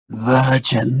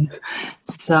virgin.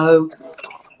 So,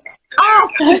 oh,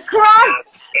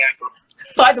 Christ!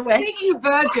 By the way, Speaking of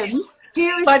virgins,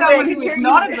 here is someone who is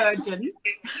not a virgin.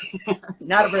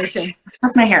 Not a virgin.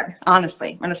 How's my hair,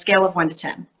 honestly, on a scale of 1 to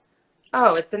 10?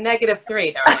 Oh, it's a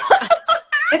 -3, darling.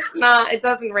 It's not, it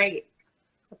doesn't rate.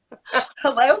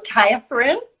 Hello,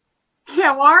 Catherine.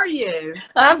 How are you?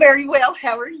 I'm very well.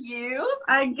 How are you?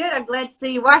 I'm good. I'm glad to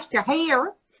see you washed your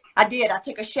hair. I did. I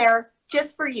took a shower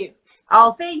just for you.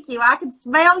 Oh, thank you. I can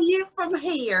smell you from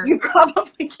here. You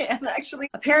probably can, actually.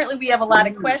 Apparently, we have a lot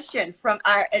of questions from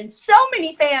our, and so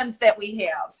many fans that we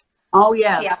have. Oh,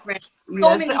 yes. Catherine. So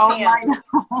Yes, many oh, fans.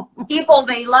 People,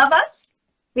 they love us.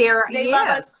 They love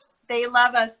us. They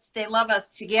love us. They love us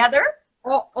together.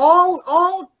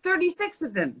 All 36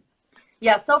 of them.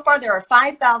 Yeah, so far there are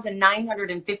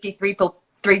 5,953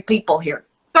 people here.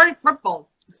 30 purple.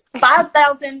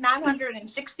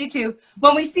 5,962.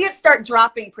 When we see it start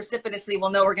dropping precipitously, we'll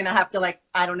know we're going to have to, like,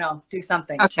 I don't know, do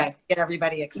something. Okay. Get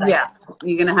everybody excited. Yeah,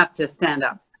 you're going to have to stand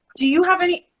up. Do you have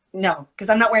any? No, because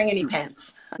I'm not wearing any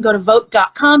pants. Go to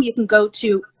vote.com. You can go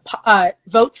to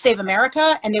Vote Save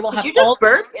America, and they will have Did you all. just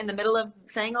burp in the middle of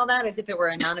saying all that as if it were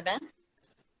a non-event?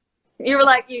 You were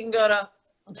like, you can go to.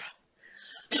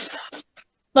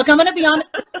 Look, I'm going to be honest.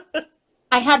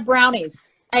 I had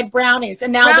brownies. And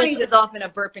now Brownies is often a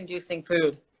burp-inducing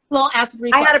food. Little acid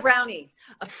reflux. I had a brownie.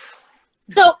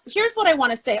 So here's what I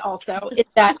want to say also is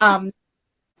that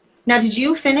Now, did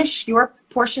you finish your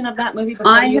portion of that movie?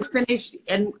 I have finished,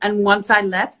 and once I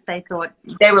left, they thought,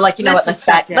 they were like, you know what, let's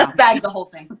bag the whole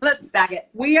thing. Let's bag it.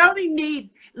 We only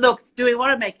need, look, do we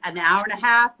want to make an hour and a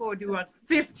half, or do we want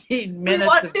 15 minutes We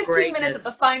want of 15 greatness? minutes of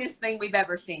the finest thing we've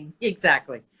ever seen.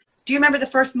 Exactly. Do you remember the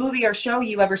first movie or show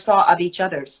you ever saw of each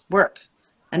other's work?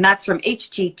 And that's from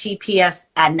HTTPS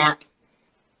AdNap.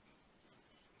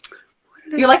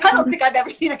 You're like, I don't think I've ever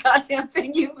seen a goddamn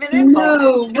thing you've been in.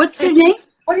 No, what's your name?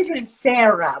 What is your name?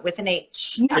 Sarah with an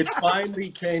H. It finally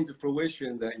came to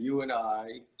fruition that you and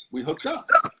we hooked up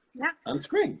on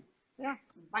screen. Yeah.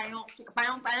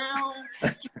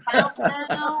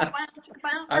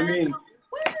 I mean,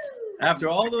 after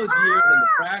all those years and the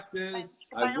practice,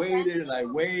 I waited and I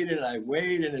waited and I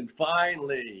waited, and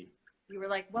finally, you were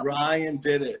like, what? Ryan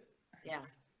did it. Yeah.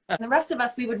 And the rest of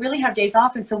us, we would really have days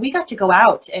off, and so we got to go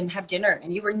out and have dinner,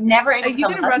 and you were never able to. Are you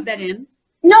going to rub that in?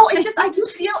 No, it's just I do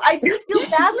feel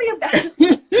badly about it.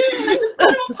 I just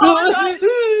want to apologize for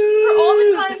all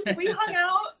the times we hung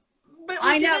out, but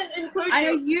we didn't include you. I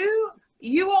know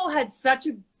you all had such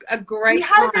a great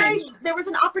time. There was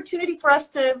an opportunity for us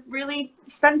to really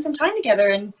spend some time together,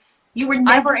 and you were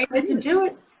never able to do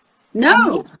it.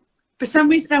 No, for some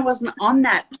reason I wasn't on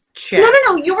that chat.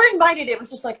 No, you were invited. It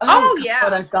was just like, oh yeah,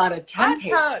 but I've got a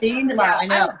 10-page scene tomorrow. I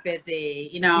know. I was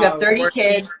busy, you know. You have 30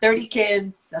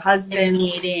 kids, a husband,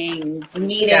 meetings,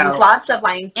 lots of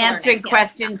lines, answering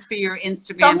questions for your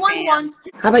Instagram. Someone wants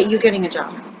to. How about you getting a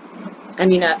job? I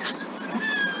mean, a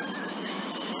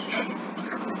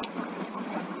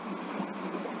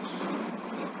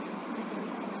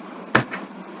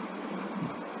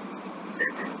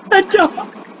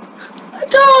dog.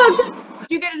 Did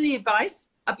you get any advice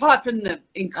apart from the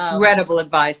incredible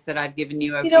advice that I've given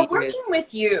you over the years? Working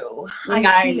with you,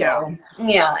 I know.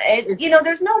 Yeah,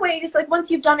 there's no way. It's like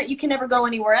once you've done it, you can never go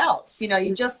anywhere else.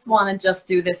 You just want to just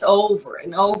do this over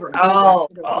and over. And over.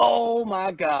 Oh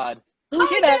my God!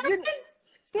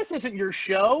 This isn't your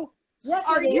show. Yes,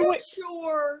 are you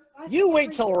sure? You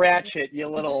wait till Ratchet, you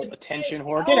little attention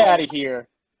whore. Get out of here.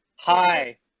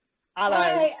 Hi.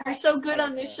 Hi, you're so good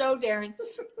on this show, Darren.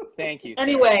 Thank you.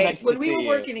 Anyway, nice when we were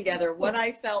working together, what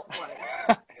I felt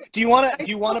was. Do you want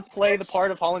to play the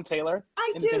part of Holland Taylor?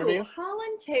 I in do. This interview?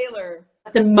 Holland Taylor.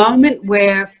 The moment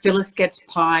where Phyllis gets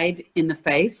pied in the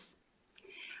face.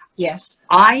 Yes.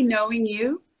 I, knowing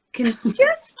you, can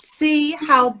just see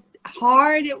how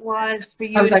hard it was for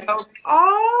you to go,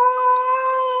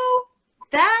 oh,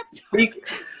 that's.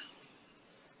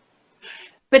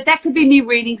 But that could be me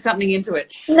reading something into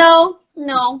it. No.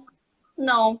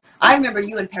 I remember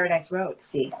you in Paradise Road.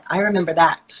 See, I remember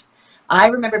that. I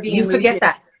remember being. You forget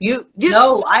that.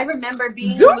 No, I remember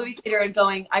being in the movie theater and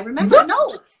going. I remember.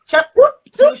 No, shut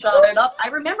it up. I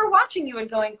remember watching you and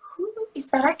going, who is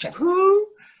that actress? Who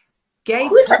gave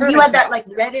Who's that? You had that like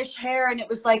reddish hair, and it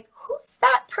was like, who's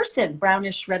that person?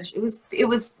 Brownish, reddish. It was.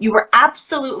 You were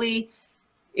absolutely.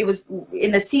 It was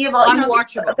in the sea of all.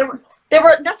 Unwatchable.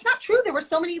 That's not true. There were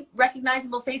so many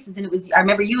recognizable faces, and I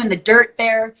remember you in the dirt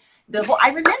there. I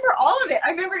remember all of it.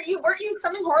 I remember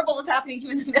something horrible was happening to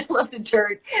you in the middle of the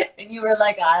dirt, and you were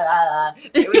like,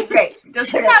 It was great.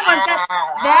 Just like,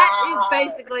 that is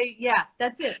basically, yeah,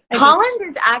 that's it. Holland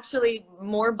is actually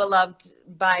more beloved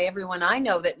by everyone I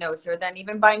know that knows her than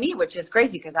even by me, which is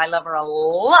crazy because I love her a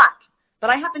lot. But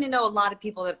I happen to know a lot of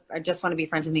people that just want to be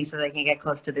friends with me so they can get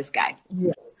close to this guy.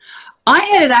 Yeah. I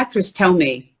had an actress tell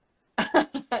me in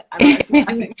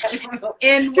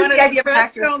one of the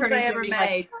first films I ever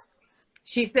made,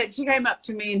 she came up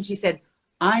to me and she said,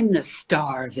 "I'm the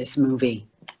star of this movie."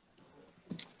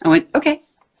 I went, "Okay."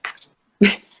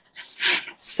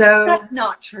 So that's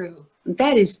not true.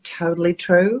 That is totally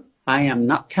true. I am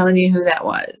not telling you who that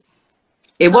was.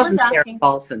 It wasn't Sarah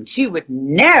Paulson. She would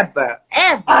never,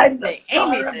 ever say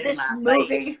anything of this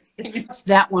movie. It's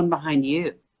that one behind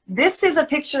you. This is a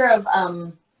picture of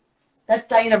that's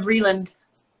Diana Vreeland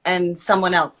and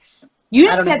someone else. You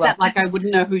just said that like I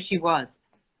wouldn't know who she was.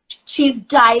 She's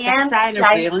Diana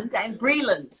Vreeland. Diane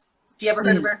Vreeland. You ever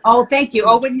heard of her? Oh, thank you.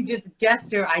 Oh, when you did the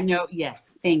gesture, I know.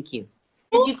 Yes, thank you.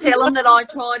 Did you tell him that I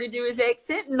tried to do his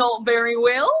accent? Not very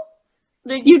well.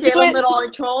 Did you tell him that I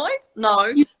tried?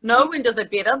 No. No one does it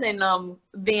better than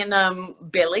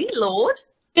Billy Lord.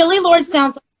 Billy Lord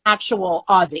sounds like actual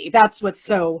Aussie. That's what's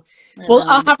so. Well,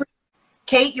 I'll have her.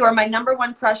 Kate, you are my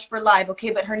 #1 crush for live.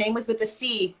 Okay, but her name was with a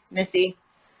C, Missy.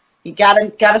 You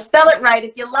gotta spell it right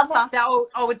if you love her.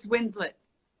 Oh, it's Winslet.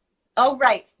 Oh,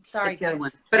 right. Sorry, the other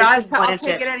one. But I'll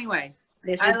take it anyway.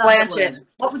 This is Blanchett.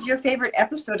 What was your favorite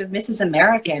episode of Mrs.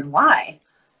 America and why?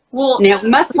 Well, now, it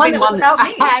must have been one that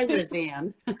I was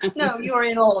in. No, you were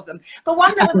in all of them. The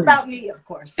one that was about me, of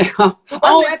course.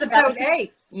 Episode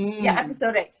 8. Yeah,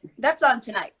 episode 8. That's on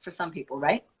tonight for some people,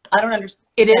 right? I don't understand.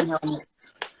 It is?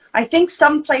 I think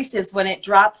some places when it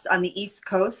drops on the East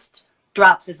Coast,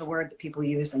 drops is a word that people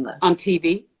use on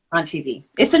TV. On TV.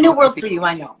 It's a new world for you,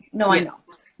 I know. No, I know.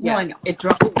 No, I know. It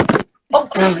dropped. Oh,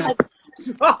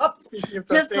 dropped.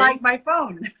 Just like my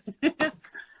phone.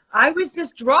 I was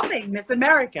just dropping Miss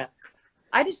America.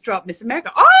 I just dropped Miss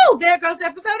America. Oh, there goes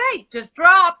episode 8. Just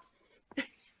dropped.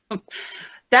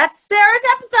 That's Sarah's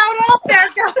episode. Oh, there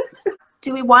it goes.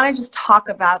 Do we want to just talk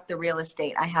about the real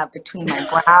estate I have between my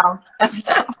brow and the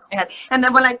top of my head? And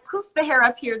then when I poof the hair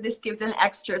up here, this gives an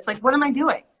extra. It's like, what am I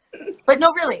doing? But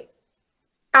no, really.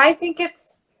 I think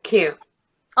it's cute.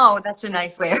 Oh, that's a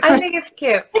nice way. I think it's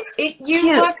cute.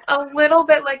 You look a little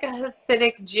bit like a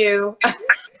Hasidic Jew.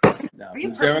 No,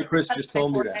 Darren Chris just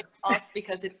told me that. Off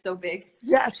because it's so big.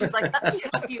 Yeah, she's like, let me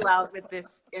help you out with this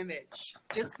image.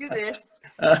 Just do this.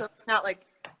 So it's not like,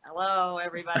 hello,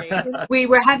 everybody. We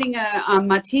were having a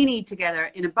martini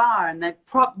together in a bar, and the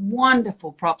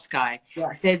wonderful props guy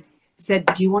said,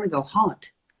 "Do you want to go hot?"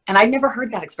 And I'd never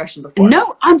heard that expression before.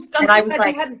 No, I was like,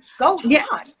 go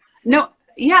hot. No.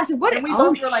 Yeah, I said, what? And we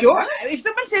both were like, sure. What? If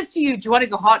someone says to you, "Do you want to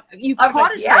go hot?" You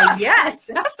gotta say yes,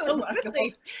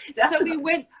 absolutely. So we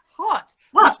went hot.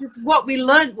 Because what we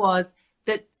learned was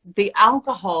that the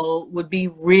alcohol would be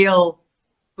real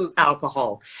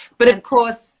alcohol, but of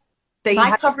course,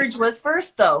 my coverage was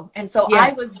first though, and so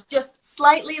I was just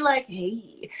slightly like,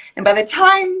 hey. And by the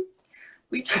time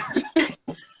we,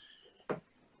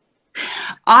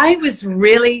 I was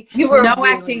really no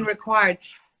acting required.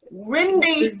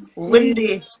 Windy.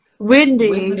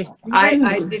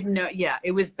 I didn't know. Yeah,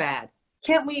 it was bad.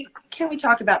 Can we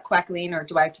talk about Quackleen, or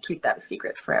do I have to keep that a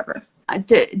secret forever?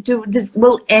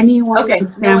 Will anyone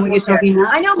understand what you're talking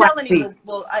about? I know Melanie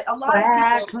will. A lot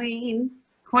of people. Quackleen.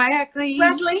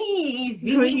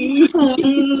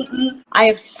 I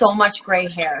have so much gray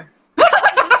hair.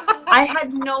 I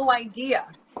had no idea.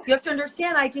 You have to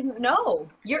understand, I didn't know.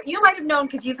 You might have known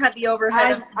because you've had the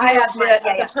overhead. I have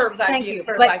the curves. Thank you.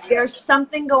 But there's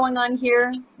something going on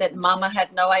here that Mama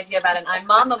had no idea about. And I'm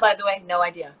Mama, by the way, no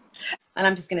idea. And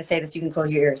I'm just going to say this, you can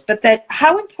close your ears. But that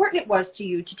how important it was to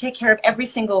you to take care of every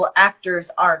single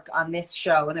actor's arc on this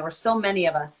show. And there were so many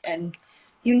of us. And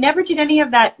you never did any of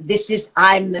that.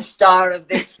 I'm the star of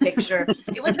this picture.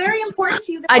 It was very important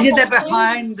to you. I did that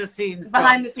behind the scenes.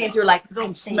 Behind the scenes, you were like,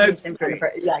 smoke screen.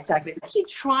 Yeah, exactly. I actually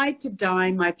tried to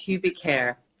dye my pubic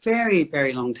hair very,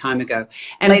 very long time ago.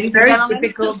 And ladies it's very and gentlemen,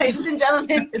 difficult. Ladies and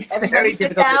gentlemen, it's very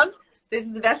difficult. Down. This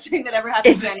is the best thing that ever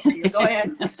happened to any of you. Go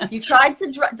ahead. You tried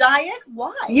to dye it?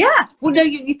 Why? Yeah. Well, no,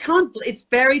 you can't. It's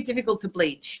very difficult to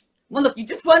bleach. Well, look, you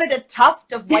just wanted a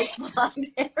tuft of white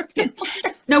blonde hair.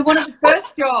 No, one of the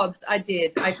first jobs I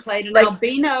did, I played an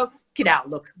albino. Get out,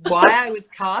 look. Why I was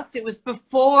cast, it was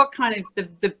before kind of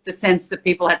the sense that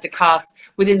people had to cast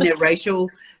within their racial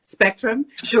spectrum.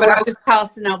 Sure. But I was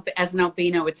cast as an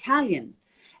albino Italian.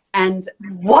 And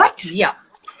What? yeah,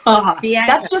 Bianca,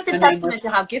 that's just a her name testament was. to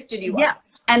how gifted you are. Yeah,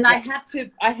 and I had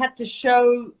to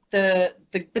show the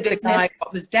guy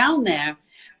what was down there,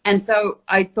 and so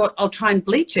I thought I'll try and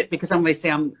bleach it because obviously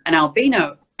I'm an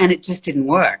albino, and it just didn't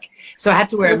work. So I had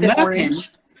to wear a merkin.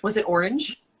 Orange? Was it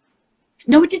orange?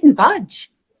 No, it didn't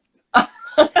budge.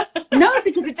 No,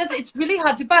 because it's really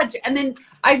hard to budge. And then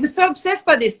I was so obsessed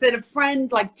by this that a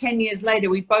friend, like 10 years later,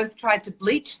 we both tried to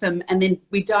bleach them and then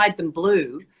we dyed them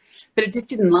blue, but it just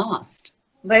didn't last.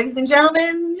 Ladies and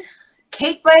gentlemen,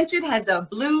 Kate Blanchett has a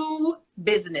blue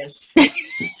business.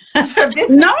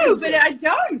 No, but I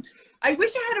don't. I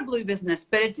wish I had a blue business,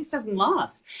 but it just doesn't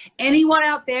last. Anyone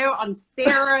out there on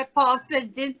Sarah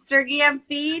Paulson's Instagram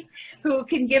feed who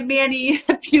can give me any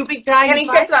pubic dye? Any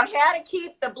tips about how to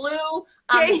keep the blue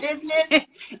on the business?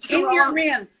 In your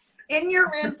rinse. In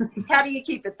your rinse. How do you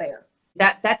keep it there?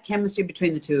 That chemistry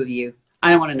between the two of you,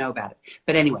 I don't want to know about it.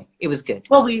 But anyway, it was good.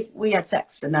 Well, we had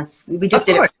sex, and we just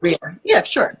did it for real. Yeah,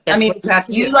 sure. That's I mean,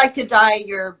 you do. like to dye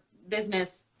your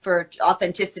business for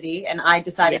authenticity, and I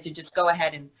decided to just go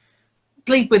ahead and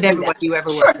sleep with everyone you ever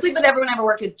worked Sure, with. sleep with everyone I ever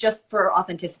worked with just for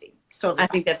authenticity. It's totally I fine.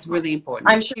 think that's really important.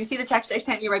 I'm sure you see the text I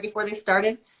sent you right before they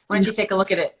started. Why don't you take a look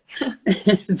at it?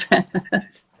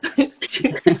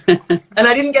 And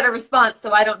I didn't get a response,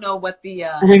 so I don't know what the.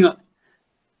 Hang on.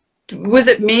 Was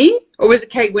it me or was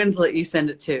it Kate Winslet you sent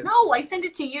it to? No, I sent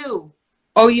it to you.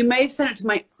 Oh, you may have sent it to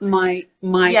my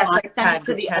Yes, iPad, I sent it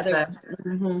to which the has other.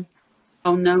 Mm-hmm.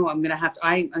 Oh no, I'm gonna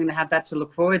have that to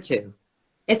look forward to.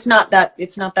 It's not that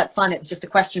fun. It's just a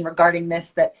question regarding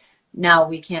this that now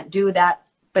we can't do that,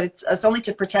 but it's only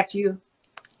to protect you.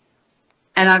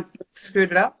 And I've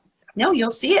screwed it up. No,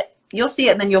 you'll see it. You'll see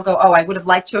it, and then you'll go, "Oh, I would have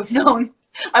liked to have known.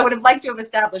 I would have liked to have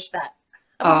established that."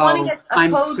 I was wanting a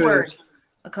code word.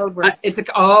 A code word.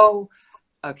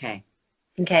 Okay.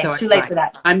 Okay. So Too late for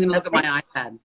that. I'm gonna look at my iPad.